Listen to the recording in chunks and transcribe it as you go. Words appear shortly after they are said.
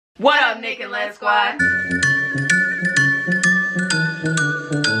What up, Nick and Les Squad?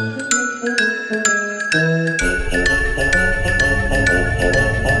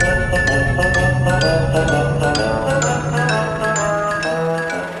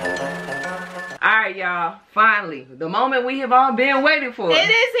 Alright, y'all. Finally, the moment we have all been waiting for. It is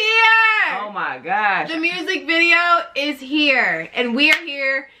here! Oh my gosh. The music video is here. And we are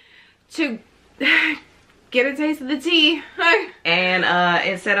here to get a taste of the tea. And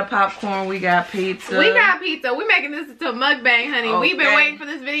instead of popcorn, we got pizza. We got pizza. We're making this into a mukbang, honey. Okay. We've been waiting for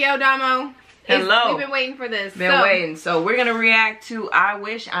this video, Domo. Hello. We've been waiting for this. Waiting. So we're gonna react to I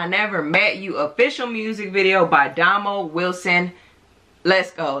Wish I Never Met You official music video by Domo Wilson.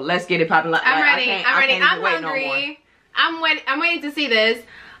 Let's go. Let's get it popping. I'm ready. I'm ready. I'm hungry. I'm waiting to see this.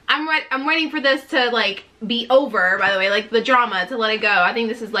 I'm waiting for this to like be over, by the way, like the drama, to let it go. I think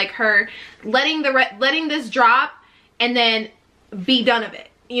this is like her letting this drop and then be done of it.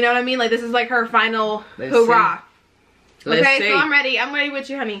 You know what I mean? Like this is like her final hoorah. Okay, so I'm ready. I'm ready with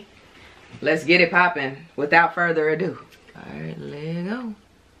you, honey. Let's get it popping without further ado. Alright, let's go.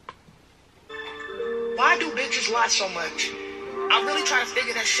 Why do bitches lie so much? I'm really trying to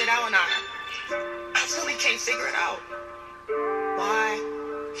figure that shit out and I really can't figure it out. Why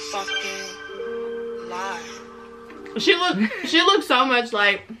fucking lie? She looks so much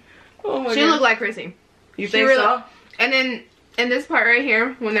like she looked like Chrissy. You think really, so? And then in this part right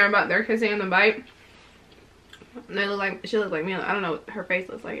here, when they're kissing in the bite, they look like she looks like me. I don't know what her face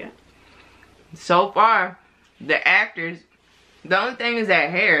looks like yet. So far, the actors, the only thing is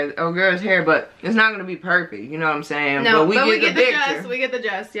that hair, oh girl's hair, but it's not gonna be perfect. You know what I'm saying? No, but we get the gist. We get the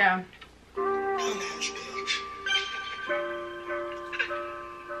gist, yeah.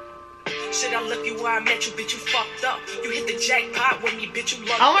 Shit, I left you where I met you, bitch, you fucked up. You hit the jackpot with me, bitch, you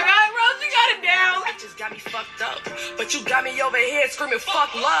loved Oh my god, Rose, you got it down. You just got me fucked up. But you got me over here screaming,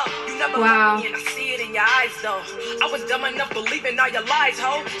 fuck love. You never loved me and I see it in your eyes, though. I was dumb enough believing all your lies,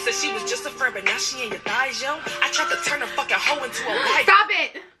 ho. Said she was just a friend, but now she in your thighs, yo. I tried to turn a fucking hoe into a wife. Stop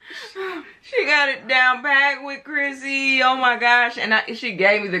it. She got it down back with Chrissy. Oh my gosh. And she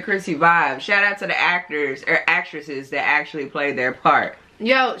gave me the Chrissy vibe. Shout out to the actors or actresses that actually played their part.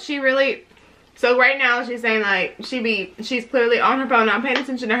 Yo, she really... So right now she's saying like she's clearly on her phone, not paying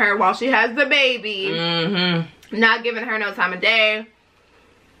attention to her while she has the baby. Not giving her no time of day.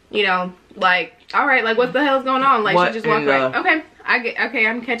 You know, like, all right, like what the hell's going on? Like she just walked away. Okay,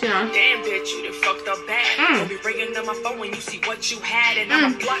 I'm catching on. Damn bitch, you done fucked up bad. Don't be ringing on my phone when you see what you had. And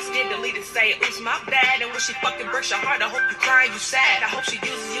I'm blocked and deleted, say oops my bad. And when she fucking breaks your heart, I hope you cry and you sad. I hope she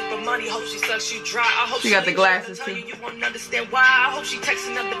uses you for money, hope she sucks you dry. I hope she got the glasses too. You won't understand why. I hope she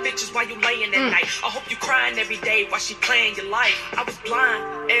texting other bitches while you laying at night. I hope you crying every day while she playing your life. I was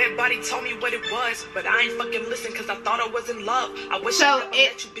blind, everybody told me what it was, but I ain't fucking listen cause I thought I was in love. I wish I never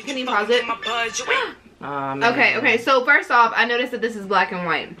met you, bitch. Can you pause it? My buzz, you ain't. Okay, so first off, I noticed that this is black and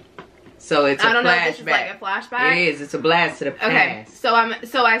white. So it's a flashback. I don't know if this is like a flashback. It is. It's a blast to the past. Okay,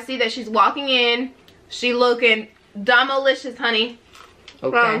 so I see that she's walking in. She looking Domo-licious, honey.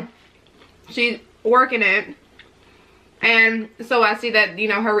 Okay. She's working it. And so I see that, you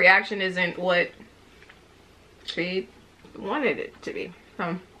know, her reaction isn't what she wanted it to be.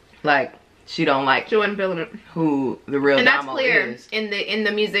 Like, she don't like she wasn't feeling it. Who the real and Domo that's clear is. in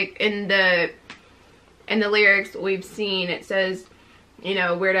the music, in the lyrics we've seen. It says, you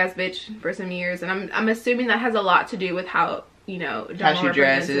know, weird ass bitch for some years, and I'm assuming that has a lot to do with how, you know, Domo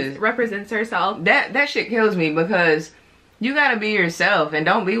how she represents herself. That shit kills me because you gotta be yourself and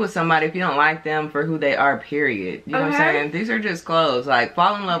don't be with somebody if you don't like them for who they are, period. You know what I'm saying? These are just clothes. Like,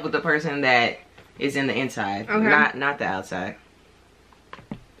 fall in love with the person that is in the inside, not the outside.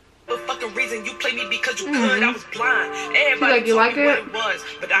 Fucking reason you play me because you could. I was blind. Everybody told me what it was,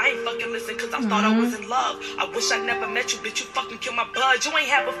 but I ain't fucking listen because I thought I was in love. I wish I never met you, bitch. You fucking kill my buzz. You ain't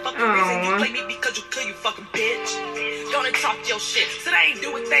have a fucking reason you play me because you could, you fucking bitch. Don't talk your shit. Said I ain't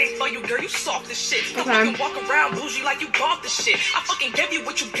doing things for you, girl. You soft as shit. You fucking walk around bougie like you bought the shit. I fucking gave you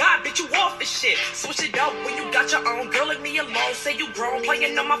what you got, bitch. You off this shit. Switch it up when you got your own. Girl, leave me alone. Say you grown,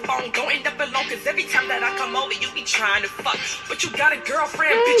 playing on my phone. Don't end up alone, cause every time that I come over, you be trying to fuck. But you got a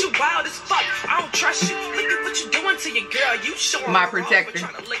girlfriend, bitch. You wild as fuck. I don't trust you. Look at what you doing to your girl. You showing my protector.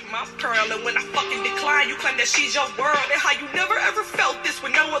 Trying to lick my pearl, and when I fucking decline, you claim that she's your world. And how you never ever felt this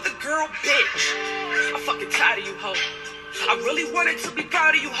with no other girl, bitch. I'm fucking tired of you, ho. I really wanted to be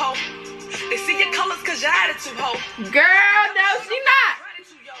proud of you, ho. They see your colors cause your attitude, ho. Girl, no, she not.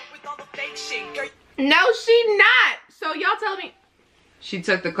 No, she not. So y'all tell me. She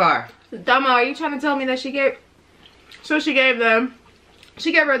took the car. Domo, are you trying to tell me that she gave? So she gave them.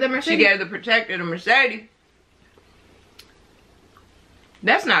 She gave her the Mercedes. She gave the protector the Mercedes.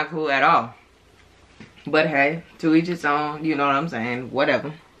 That's not cool at all. But hey, to each its own, you know what I'm saying?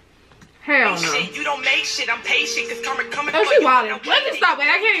 Whatever. Hell no. Shit, you don't make shit, I'm patient, cause karma coming. Oh, she wildin'. Let me stop. Wait,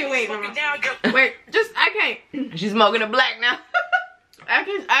 I can't even wait, Mama. Wait, just, I can't. She's smoking a black now.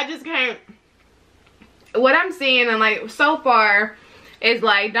 I just can't. What I'm seeing, and like, so far, is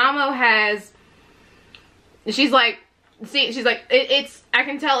like, Domo has, she's like, it's, I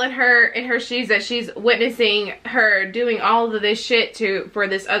can tell in her shoes that she's witnessing her doing all of this shit for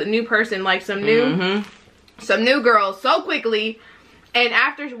this other new person, like some new girl so quickly. And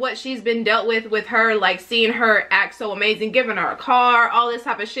after what she's been dealt with her, like, seeing her act so amazing, giving her a car, all this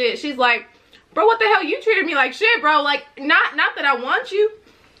type of shit, she's like, bro, what the hell, you treated me like shit, bro. Like, not that I want you.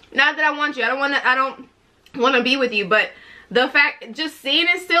 Not that I want you. I don't want to be with you. But the fact, just seeing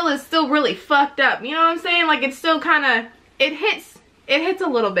it is still really fucked up. You know what I'm saying? Like, it's still kind of, it hits a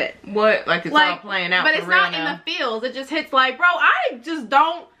little bit. What? Like, it's all playing out. But it's not in the feels. It just hits like, bro, I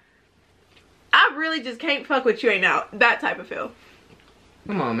really just can't fuck with you right now. That type of feel.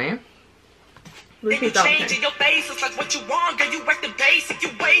 Come on, man. You change in your face, it's like what you want, girl. You work the basic, you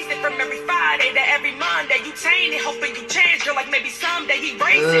waste it from every Friday to every Monday. You change it, hoping you change, girl. Like maybe someday he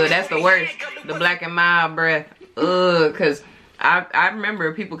raise it. That's the worst. The black and mild breath. Cause I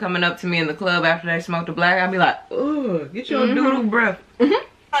remember people coming up to me in the club after they smoked the black. I'd be like, get your doodle breath.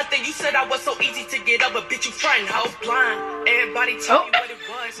 I think you said I was so easy to get over, bitch. You front hoe blind. Everybody tell me what it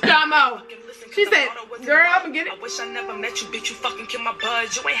was. Domo. She said, girl, I'ma get it. I wish I never met you, bitch. You fucking kill my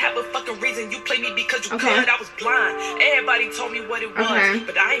buzz. You ain't have a fucking reason. You play me because you could. I was blind. Everybody told me what it was.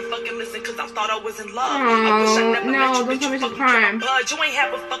 But I ain't fucking listen because I thought I was in love. I wish I never met you, bitch. You fucking kill my buzz. You ain't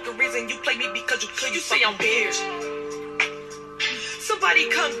have a fucking reason. You play me because you could. You say I'm weird. Somebody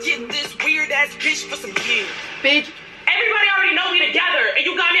come get this weird ass bitch for some years. Bitch. Everybody already know we together, and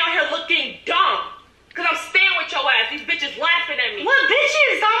you got me out here looking dumb. Cause I'm staying with your ass. These bitches laughing at me. What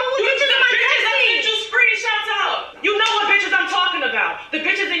bitches? Domo, what bitches am I texting? You screenshots up. You know what bitches I'm talking about. The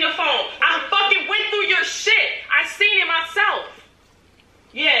bitches in your phone. I fucking went through your shit. I seen it myself.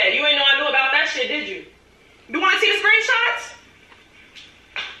 Yeah, you ain't know I knew about that shit, did you? You wanna see the screenshots?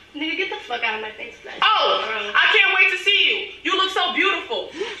 Nigga, get the fuck out of my face, man. Oh, I can't wait to see you. You look so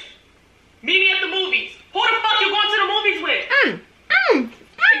beautiful. Meet me at the movies. Who the fuck you going to the movies with?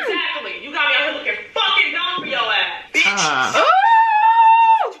 Exactly. You got me out here looking fucking dumb for your ass. Bitch.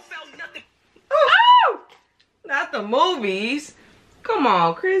 Oh! You felt nothing. Oh! Not the movies. Come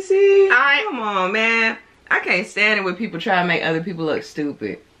on, Chrissy. Come on, man. I can't stand it when people try to make other people look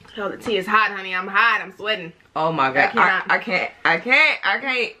stupid. Hell, the tea is hot, honey. I'm hot. I'm sweating. Oh my god. I can't.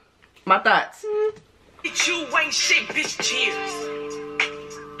 My thoughts. Bitch, you ain't shit, bitch. Cheers.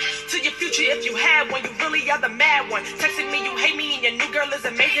 To your future if you had one, you really are the mad one. Texting me, you hate me, and your new girl is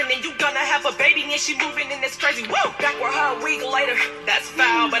amazing, and you gonna have a baby, and she moving, and it's crazy. Woo! Back with her a week later, that's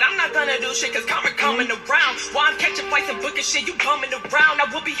foul. But I'm not gonna do shit, cause karma coming around. While I'm catching flights and booking shit, you bumming around.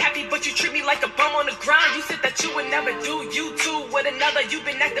 I will be happy, but you treat me like a bum on the ground. You said that you would never do you two with another. You've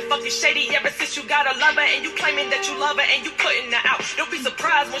been acting fucking shady ever since you got a lover, and you claiming that you love her, and you putting her out. Don't be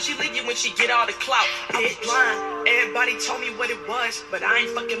surprised when she leave you when she get all the clout. I was blind, everybody told me what it was, but I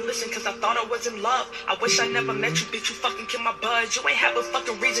ain't fucking listen, cause I thought I was in love. I wish I never met you, bitch. You fucking kill my buzz. You ain't have a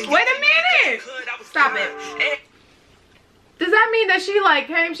fucking reason. Wait a minute. Stop it. Does that mean that she like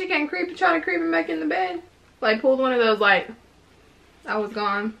came? She can't try to creep him back in the bed? Like pulled one of those like, I was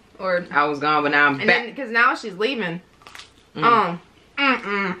gone, or I was gone, but now I'm back. Because now she's leaving. Like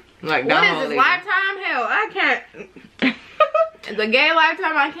what is this, Lifetime? Hell, I can't. The gay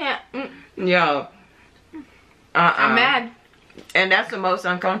Lifetime, I can't. Yo. I'm mad. And that's the most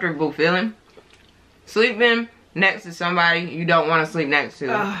uncomfortable feeling. Sleeping next to somebody you don't want to sleep next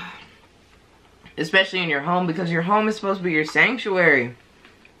to. Especially in your home, because your home is supposed to be your sanctuary.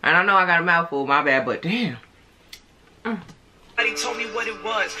 And I know I got a mouthful, my bad, but damn. Somebody told me what it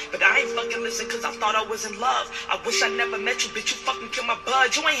was, but I ain't fucking listen, cause I thought I was in love. I wish I never met you, bitch. You fucking kill my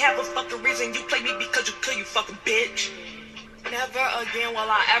buzz. You ain't have a fucking reason. You play me because you could, you fucking bitch. Never again will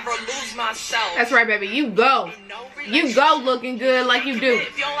I ever lose myself. That's right, baby. You go. You go looking good like you do.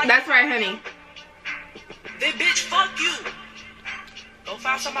 That's right, honey. Then bitch, fuck you. Go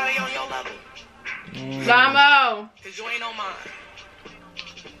find somebody on your level. Domo. Cause you ain't on mine.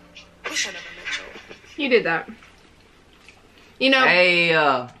 Wish I never met you. You did that. You know. Hey,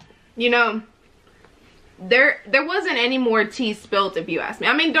 you know. There wasn't any more tea spilt, if you ask me.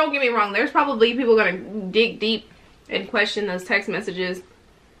 I mean, don't get me wrong. There's probably people gonna dig deep and question those text messages,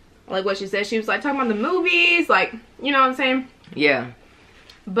 like what she said. She was like talking about the movies, like, you know what I'm saying? Yeah.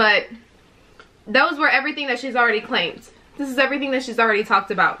 But those were everything that she's already claimed. This is everything that she's already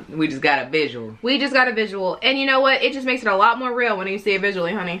talked about. We just got a visual. We just got a visual. And you know what? It just makes it a lot more real when you see it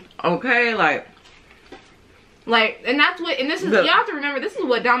visually, honey. Okay, like, and that's what, and this is, y'all have to remember, this is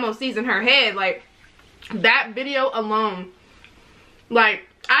what Domo sees in her head. Like, that video alone. Like,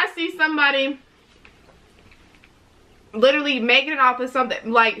 I see somebody literally making it off of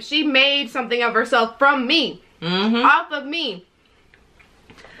something. Like, she made something of herself from me. Off of me.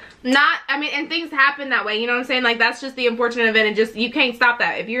 Not, I mean, and things happen that way, you know what I'm saying? Like, that's just the unfortunate event, and just, you can't stop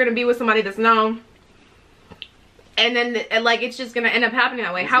that. If you're gonna be with somebody that's known, and then, like, it's just gonna end up happening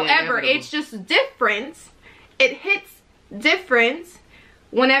that way. However, it's just different. It hits different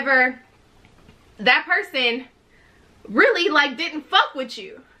whenever that person really, like, didn't fuck with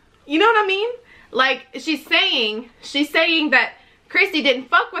you. You know what I mean? Like, she's saying that Chrissy didn't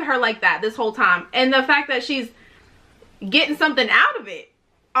fuck with her like that this whole time. And the fact that she's getting something out of it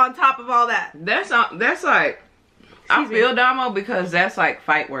on top of all that. That's like, I feel Domo, because that's like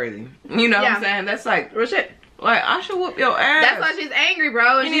fight worthy. You know what I'm saying? That's like, real shit. Like, I should whoop your ass. That's why she's angry,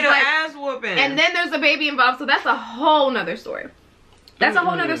 bro. And you need an ass whooping. And then there's a baby involved, so that's a whole nother story. That's a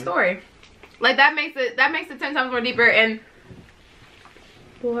whole nother story. Like, that makes it 10 times more deeper. And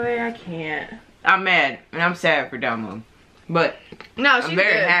boy, I can't. I'm mad and I'm sad for Domo, but no, she's I'm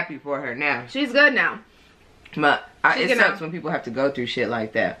very good. happy for her now. She's good now. But it sucks when people have to go through shit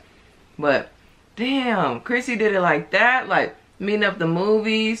like that. But damn, Chrissy did it like that, like meeting up the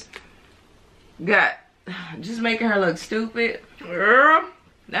movies, just making her look stupid. Girl,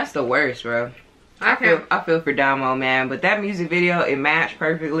 that's the worst, bro. I feel for Domo, man. But that music video, it matched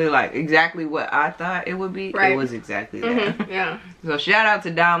perfectly, like exactly what I thought it would be. Right. It was exactly that. Yeah. So shout out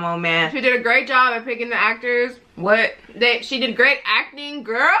to Domo, man. She did a great job at picking the actors. What? She did great acting,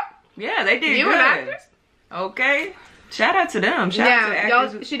 girl. Yeah, they did you good. And actors? Okay. Shout out to them. Shout out to the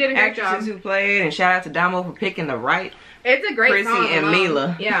actors, she did a great job. Who played, and shout out to Domo for picking the right. It's a great Chrissy song. and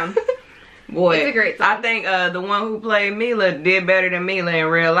Mila. Yeah. Boy, it's a great song. I think the one who played Mila did better than Mila in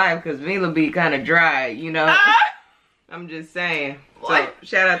real life, because Mila be kind of dry, you know. I'm just saying. What? So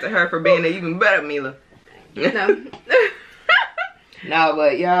shout out to her for being an even better Mila. No. No,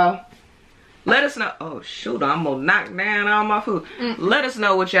 but y'all, let us know. Oh shoot, I'm gonna knock down all my food. Let us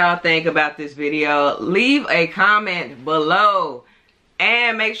know what y'all think about this video. Leave a comment below.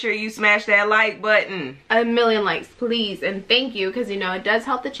 And make sure you smash that like button. 1,000,000 likes, please. And thank you, because, you know, it does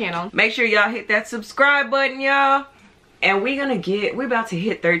help the channel. Make sure y'all hit that subscribe button, y'all. And we're about to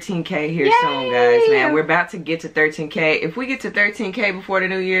hit 13K here soon, guys, man. We're about to get to 13K. If we get to 13K before the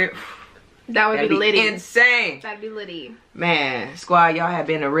new year, that'd be litty. Insane. That'd be litty. Man, squad, y'all have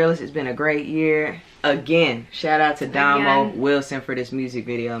been the realest. It's been a great year. Again, shout out to Domo Wilson for this music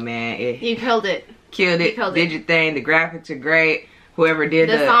video, man. You killed it. Killed it. Did your thing. The graphics are great. Whoever did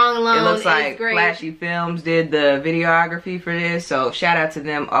the song alone, it looks like Flashy Films did the videography for this, so shout out to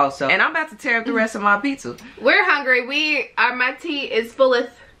them also. And I'm about to tear up the rest of my pizza. We're hungry. My tea is full of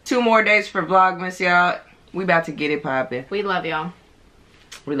 2 more days for Vlogmas, y'all. We about to get it popping. We love y'all.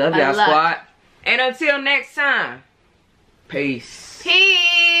 We love y'all, squad. And until next time, peace.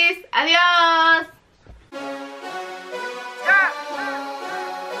 Peace. Adios.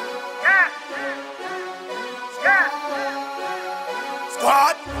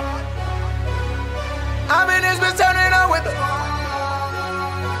 Squad. I mean, it's been turning up with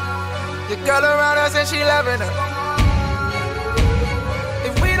the girl around us and she loving her.